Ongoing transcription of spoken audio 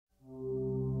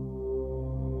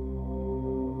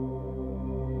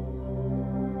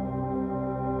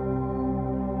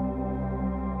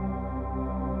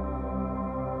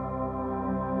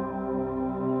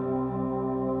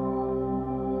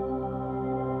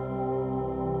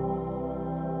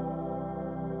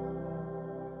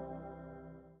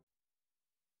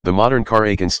The modern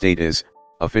Karajan state is,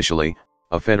 officially,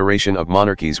 a federation of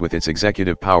monarchies with its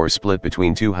executive power split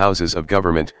between two houses of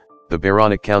government, the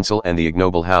Baronic Council and the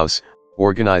Ignoble House,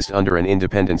 organized under an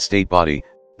independent state body,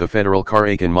 the Federal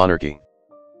Karajan Monarchy.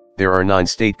 There are 9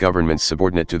 state governments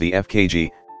subordinate to the FKG,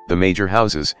 the major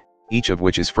houses, each of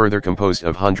which is further composed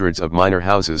of hundreds of minor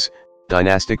houses,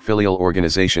 dynastic filial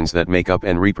organizations that make up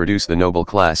and reproduce the noble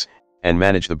class, and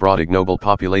manage the broad ignoble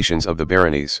populations of the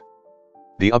baronies.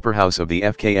 The upper house of the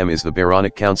FKM is the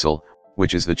Baronic Council,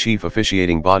 which is the chief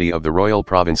officiating body of the royal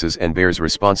provinces and bears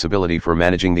responsibility for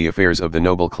managing the affairs of the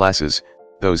noble classes.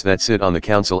 Those that sit on the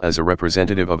council as a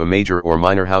representative of a major or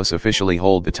minor house officially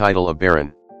hold the title of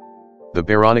baron. The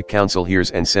Baronic Council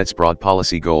hears and sets broad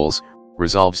policy goals,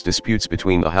 resolves disputes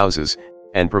between the houses,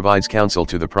 and provides counsel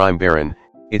to the prime baron,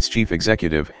 its chief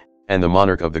executive, and the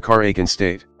monarch of the Karajan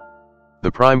state.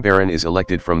 The prime baron is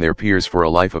elected from their peers for a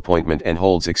life appointment and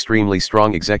holds extremely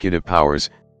strong executive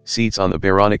powers. Seats on the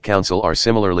Baronic Council are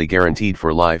similarly guaranteed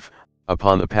for life.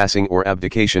 Upon the passing or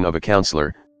abdication of a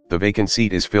councillor, the vacant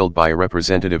seat is filled by a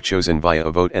representative chosen via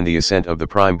a vote and the assent of the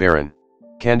prime baron.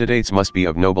 Candidates must be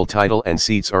of noble title, and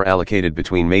seats are allocated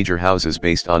between major houses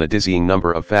based on a dizzying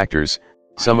number of factors,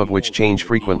 some of which change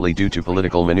frequently due to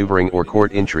political maneuvering or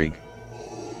court intrigue.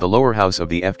 The lower house of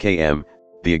the FKM,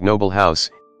 the Ignoble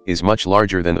House, is much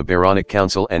larger than the Baronic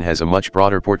Council and has a much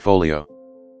broader portfolio.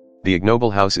 The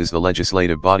Ignoble House is the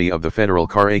legislative body of the Federal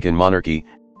Karajan Monarchy,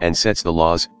 and sets the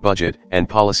laws, budget, and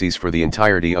policies for the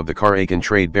entirety of the Karajan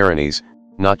trade baronies,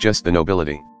 not just the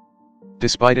nobility.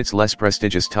 Despite its less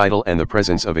prestigious title and the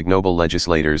presence of ignoble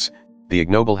legislators, the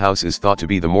Ignoble House is thought to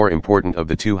be the more important of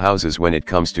the two houses when it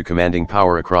comes to commanding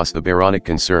power across the baronic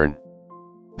concern.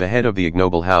 The head of the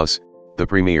Ignoble House, the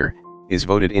premier, is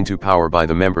voted into power by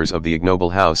the members of the Ignoble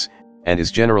House, and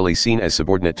is generally seen as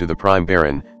subordinate to the prime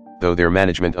baron, though their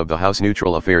management of the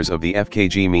house-neutral affairs of the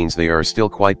FKG means they are still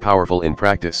quite powerful in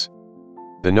practice.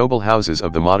 The noble houses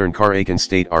of the modern Karajan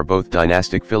state are both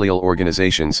dynastic filial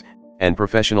organizations, and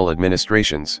professional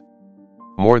administrations.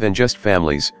 More than just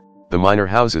families, the minor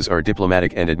houses are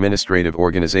diplomatic and administrative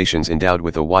organizations endowed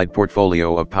with a wide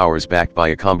portfolio of powers backed by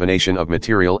a combination of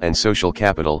material and social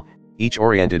capital, each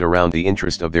oriented around the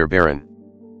interest of their baron.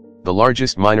 The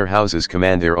largest minor houses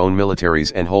command their own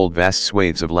militaries and hold vast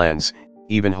swathes of lands,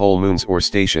 even whole moons or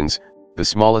stations. The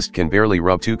smallest can barely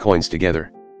rub 2 coins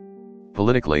together.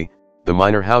 Politically, the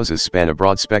minor houses span a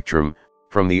broad spectrum,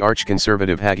 from the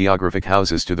arch-conservative hagiographic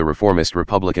houses to the reformist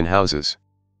republican houses.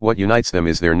 What unites them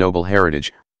is their noble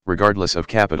heritage. Regardless of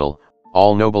capital,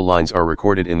 all noble lines are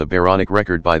recorded in the baronic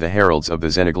record by the heralds of the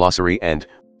Xenoglossary and,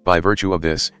 by virtue of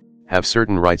this, have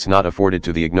certain rights not afforded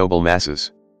to the ignoble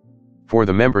masses. For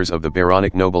the members of the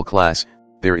baronic noble class,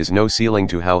 there is no ceiling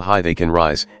to how high they can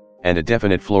rise, and a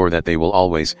definite floor that they will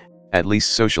always, at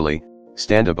least socially,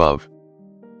 stand above.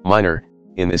 Minor,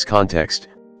 in this context,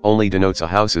 only denotes a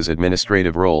house's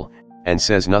administrative role, and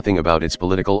says nothing about its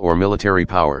political or military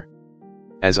power.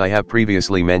 As I have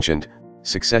previously mentioned,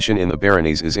 succession in the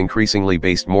baronies is increasingly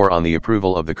based more on the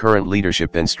approval of the current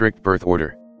leadership than strict birth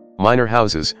order. Minor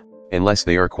houses, unless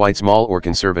they are quite small or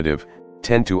conservative,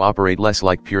 tend to operate less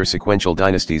like pure sequential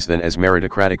dynasties than as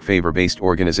meritocratic favor-based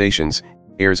organizations.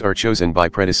 Heirs are chosen by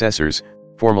predecessors,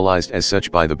 formalized as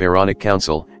such by the Baronic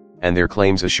Council, and their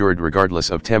claims assured regardless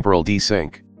of temporal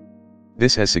desync.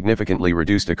 This has significantly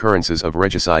reduced occurrences of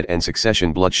regicide and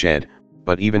succession bloodshed,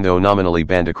 but even though nominally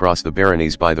banned across the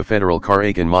baronies by the Federal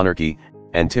Karajan Monarchy,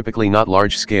 and typically not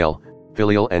large-scale,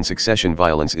 filial and succession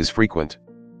violence is frequent.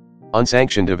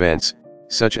 Unsanctioned events,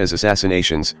 such as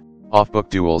assassinations, off-book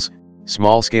duels,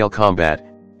 small-scale combat,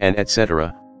 and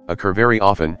etc., occur very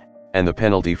often, and the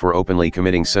penalty for openly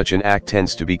committing such an act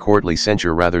tends to be courtly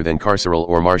censure rather than carceral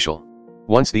or martial.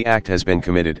 Once the act has been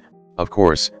committed, of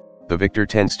course, the victor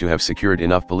tends to have secured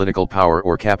enough political power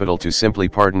or capital to simply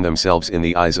pardon themselves in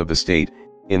the eyes of the state.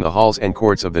 In the halls and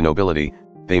courts of the nobility,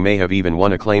 they may have even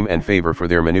won acclaim and favor for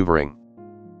their maneuvering.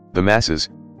 The masses,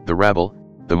 the rabble,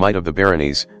 the might of the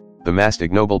baronies, the massed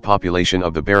ignoble population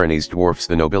of the baronies dwarfs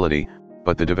the nobility,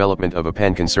 but the development of a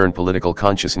pan-concerned political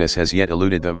consciousness has yet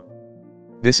eluded them.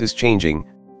 This is changing,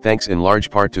 thanks in large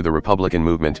part to the Republican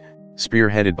movement,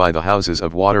 spearheaded by the Houses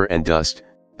of Water and Dust,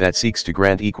 that seeks to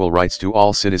grant equal rights to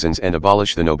all citizens and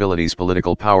abolish the nobility's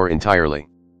political power entirely.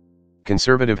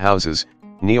 Conservative houses,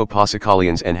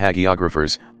 neo-Pascalians and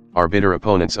hagiographers, are bitter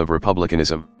opponents of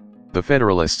republicanism. The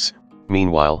Federalists,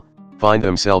 meanwhile, find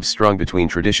themselves strung between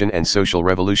tradition and social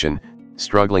revolution,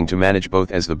 struggling to manage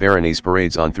both as the baronies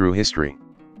parades on through history.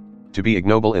 To be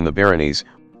ignoble in the baronies,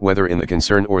 whether in the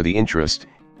concern or the interest,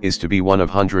 is to be one of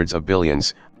hundreds of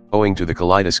billions, owing to the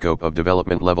kaleidoscope of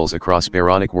development levels across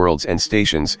baronic worlds and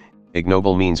stations.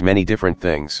 ignoble means many different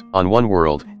things. On one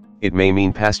world, it may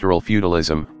mean pastoral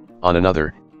feudalism, on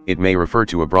another, it may refer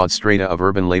to a broad strata of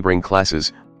urban laboring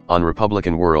classes. On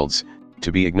Republican worlds,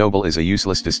 to be ignoble is a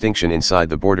useless distinction inside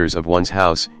the borders of one's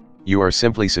house. You are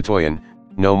simply citoyen,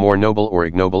 no more noble or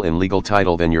ignoble in legal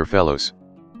title than your fellows.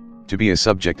 To be a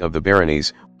subject of the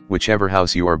baronies, whichever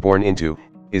house you are born into,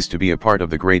 is to be a part of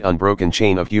the great unbroken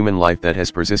chain of human life that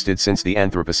has persisted since the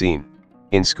Anthropocene.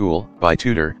 In school, by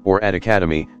tutor, or at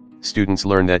academy, students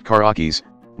learn that Karakas,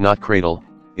 not cradle,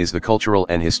 is the cultural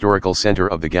and historical center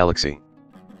of the galaxy.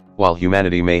 While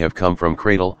humanity may have come from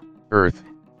cradle, Earth,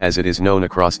 as it is known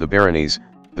across the baronies,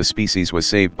 the species was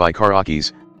saved by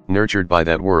Karakas, nurtured by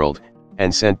that world,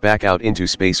 and sent back out into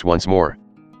space once more.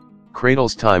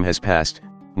 Cradle's time has passed.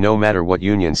 No matter what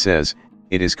Union says,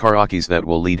 it is Karakas that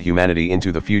will lead humanity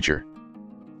into the future.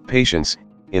 Patience,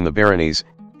 in the baronies,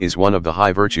 is one of the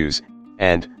high virtues,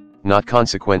 and, not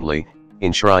consequently,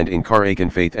 enshrined in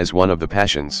Karakan faith as one of the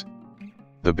passions.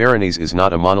 The baronies is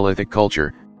not a monolithic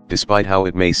culture, despite how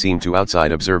it may seem to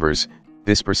outside observers.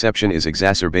 This perception is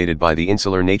exacerbated by the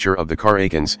insular nature of the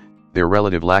Karakans, their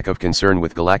relative lack of concern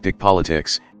with galactic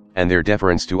politics, and their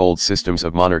deference to old systems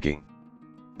of monarchy.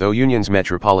 Though Union's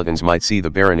metropolitans might see the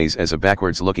baronies as a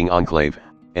backwards-looking enclave,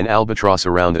 an albatross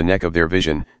around the neck of their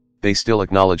vision, they still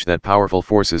acknowledge that powerful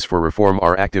forces for reform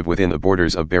are active within the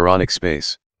borders of baronic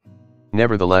space.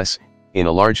 Nevertheless, in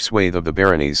a large swathe of the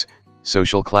baronies,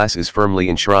 social class is firmly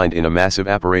enshrined in a massive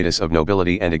apparatus of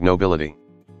nobility and ignobility.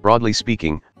 Broadly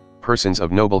speaking, persons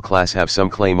of noble class have some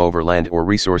claim over land or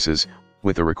resources,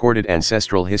 with a recorded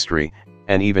ancestral history,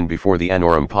 and even before the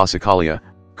Anorum Possicalia,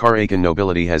 Karakan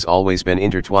nobility has always been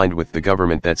intertwined with the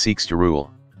government that seeks to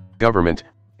rule. Government,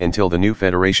 until the new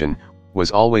federation,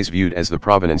 was always viewed as the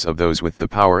provenance of those with the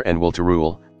power and will to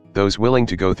rule. Those willing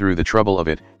to go through the trouble of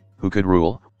it, who could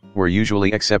rule, were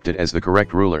usually accepted as the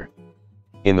correct ruler.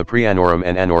 In the pre-Anorum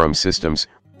and Anorum systems,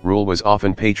 rule was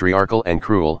often patriarchal and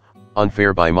cruel,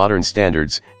 unfair by modern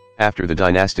standards. After the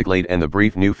dynastic late and the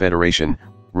brief new federation,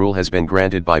 rule has been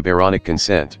granted by baronic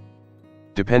consent.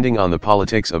 Depending on the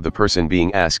politics of the person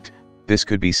being asked, this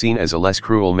could be seen as a less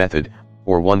cruel method,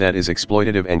 or one that is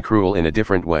exploitative and cruel in a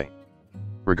different way.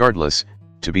 Regardless,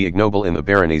 to be ignoble in the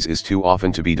baronies is too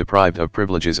often to be deprived of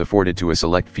privileges afforded to a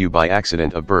select few by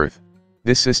accident of birth.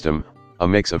 This system, a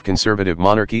mix of conservative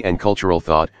monarchy and cultural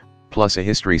thought, plus a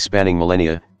history spanning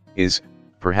millennia, is,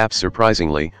 perhaps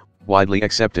surprisingly, widely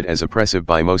accepted as oppressive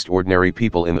by most ordinary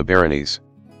people in the baronies.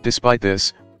 Despite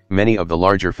this, many of the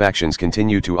larger factions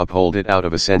continue to uphold it out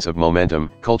of a sense of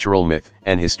momentum, cultural myth,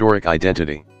 and historic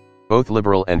identity. Both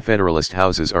liberal and federalist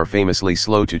houses are famously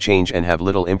slow to change and have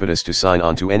little impetus to sign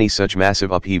on to any such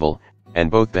massive upheaval,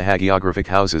 and both the hagiographic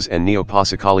houses and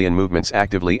neo-Possicalian movements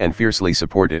actively and fiercely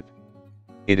support it.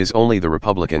 It is only the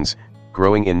Republicans,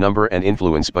 growing in number and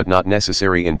influence but not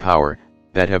necessary in power,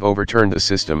 that have overturned the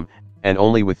system, and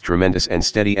only with tremendous and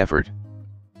steady effort.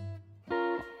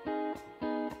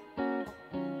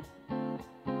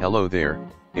 Hello there,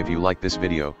 if you like this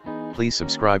video, please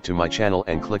subscribe to my channel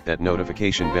and click that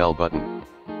notification bell button.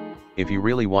 If you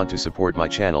really want to support my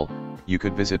channel, you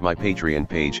could visit my Patreon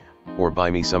page, or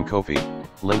buy me some coffee,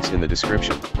 links in the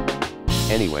description.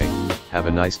 Anyway, have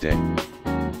a nice day.